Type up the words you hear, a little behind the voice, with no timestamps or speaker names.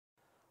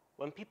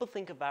When people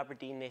think of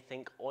Aberdeen, they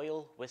think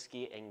oil,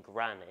 whiskey and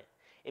granite.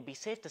 It'd be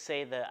safe to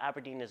say that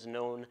Aberdeen is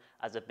known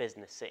as a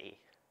business city.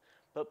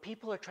 But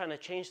people are trying to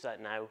change that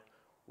now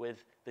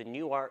with the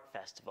Nuart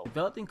Festival.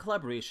 Developed in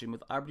collaboration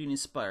with Aberdeen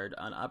Inspired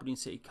and Aberdeen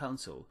City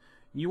Council,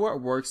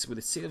 Nuart works with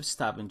the City of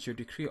Stavanger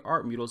to create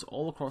art murals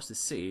all across the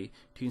city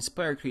to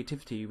inspire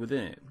creativity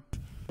within it.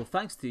 Well,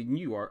 thanks to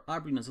Nuart,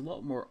 Aberdeen has a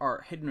lot more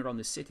art hidden around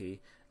the city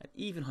and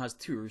even has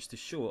tours to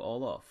show it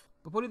all off.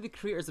 But what do the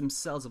creators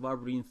themselves of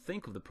Aberdeen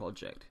think of the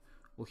project?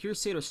 Well,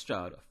 here's Sarah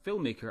Stroud, a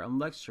filmmaker and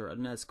lecturer at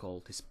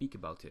NESCOL, to speak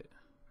about it.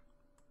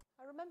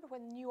 I remember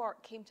when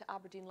Nuart came to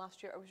Aberdeen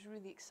last year, I was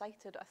really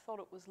excited. I thought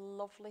it was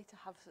lovely to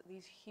have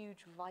these huge,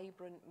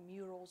 vibrant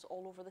murals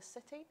all over the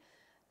city.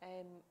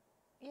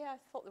 Yeah, I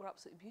thought they were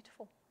absolutely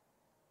beautiful.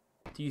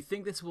 Do you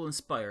think this will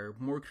inspire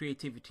more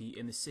creativity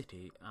in the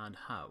city, and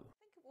how?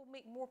 I think it will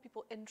make more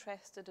people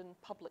interested in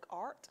public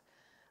art.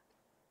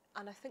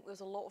 And I think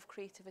there's a lot of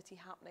creativity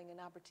happening in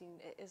Aberdeen.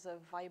 It is a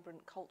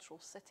vibrant cultural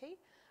city,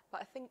 but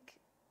I think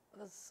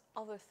there's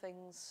other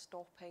things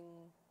stopping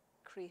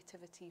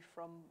creativity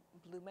from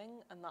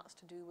blooming, and that's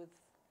to do with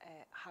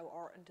how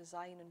art and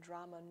design and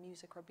drama and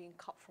music are being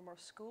cut from our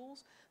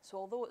schools. So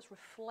although it's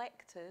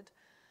reflected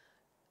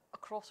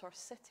across our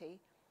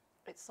city,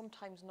 it's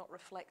sometimes not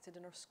reflected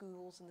in our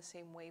schools in the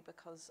same way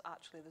because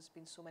actually there's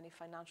been so many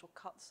financial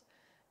cuts.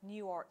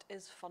 Nuart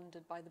is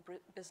funded by the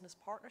business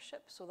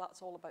partnership, so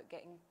that's all about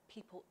getting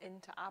people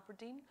into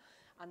Aberdeen,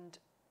 and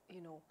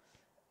you know,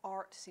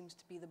 art seems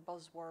to be the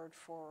buzzword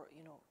for,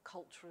 you know,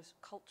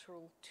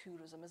 cultural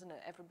tourism, isn't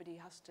it? Everybody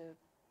has to,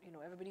 you know,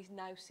 everybody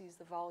now sees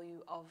the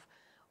value of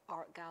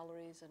art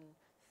galleries and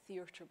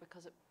theatre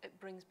because it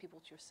brings people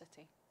to your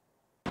city.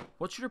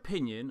 What's your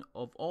opinion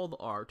of all the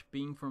art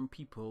being from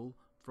people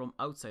from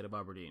outside of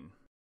Aberdeen?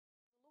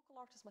 As a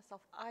local artist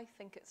myself, I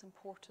think it's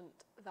important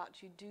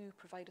that you do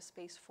provide a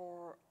space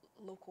for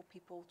local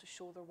people to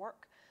show their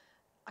work.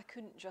 I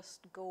couldn't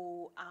just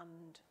go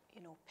and,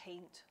 you know,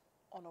 paint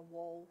on a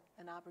wall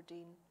in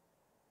Aberdeen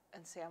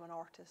and say I'm an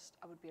artist.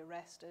 I would be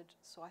arrested.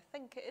 So I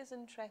think it is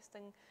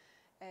interesting,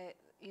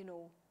 you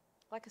know,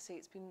 like I say,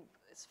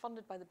 it's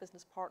funded by the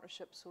business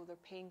partnership, so they're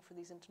paying for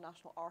these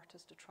international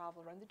artists to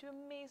travel around. They do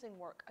amazing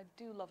work. I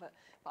do love it,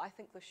 but I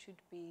think there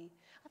should be,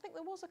 I think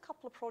there was a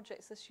couple of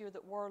projects this year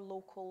that were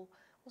local,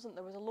 wasn't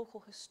there? Was a local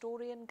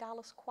historian,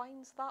 Gallus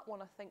Quines. That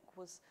one I think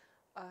was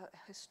a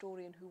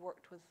historian who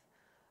worked with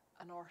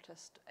an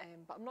artist,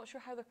 but I'm not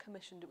sure how they're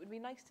commissioned. It would be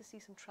nice to see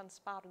some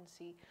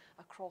transparency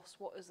across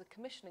what is the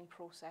commissioning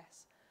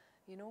process,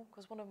 you know,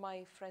 because one of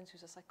my friends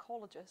who's a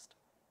psychologist,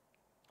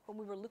 when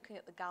we were looking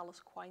at the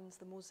Gallus Quines,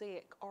 the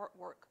mosaic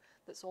artwork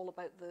that's all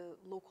about the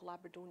local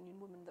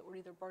Aberdonian women that were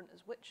either burnt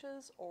as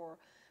witches or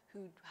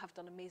who have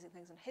done amazing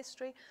things in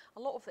history, a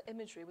lot of the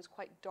imagery was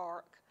quite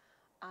dark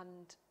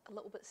and a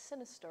little bit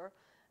sinister.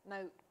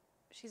 Now,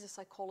 she's a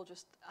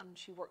psychologist and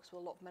she works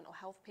with a lot of mental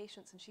health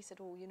patients, and she said,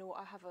 oh, you know,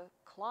 I have a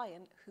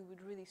client who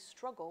would really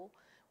struggle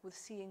with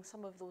seeing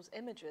some of those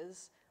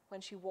images when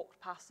she walked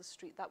past the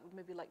street. That would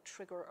maybe like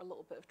trigger a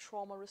little bit of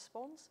trauma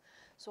response.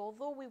 So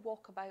although we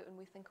walk about and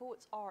we think, oh,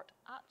 it's art,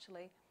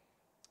 actually,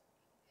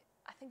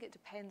 I think it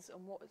depends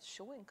on what it's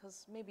showing,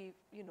 because maybe,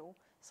 you know,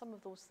 some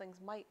of those things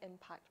might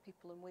impact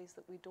people in ways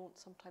that we don't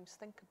sometimes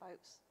think about,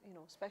 you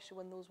know, especially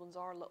when those ones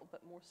are a little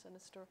bit more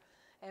sinister.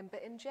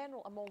 But in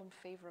general, I'm all in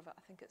favour of it.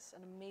 I think it's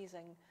an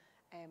amazing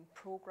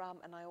programme,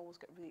 and I always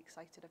get really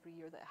excited every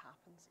year that it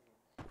happens.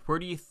 Where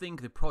do you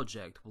think the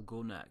project will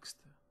go next?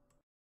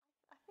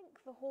 I think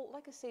the whole,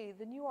 like I say,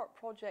 the Nuart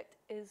project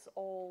is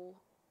all,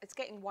 it's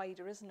getting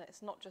wider, isn't it?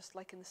 It's not just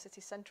like in the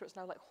city centre, it's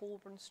now like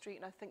Holborn Street,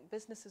 and I think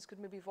businesses could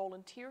maybe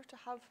volunteer to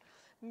have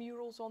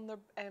murals on their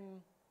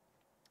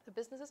the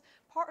businesses.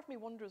 Part of me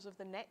wonders if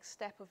the next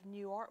step of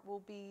Nuart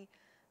will be,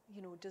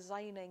 you know,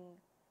 designing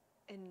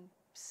in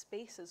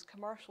spaces,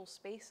 commercial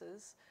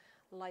spaces,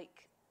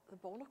 like the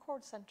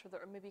Bonaccord Centre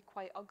that are maybe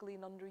quite ugly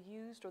and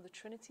underused, or the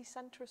Trinity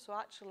Centre. So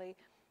actually,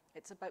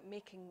 it's about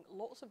making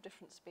lots of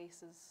different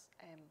spaces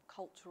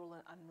cultural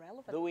and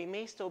relevant. Though we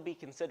may still be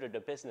considered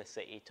a business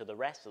city to the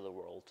rest of the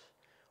world,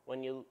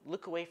 when you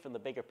look away from the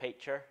bigger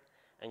picture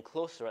and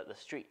closer at the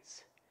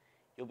streets,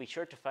 you'll be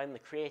sure to find the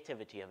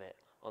creativity of it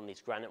on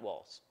these granite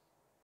walls.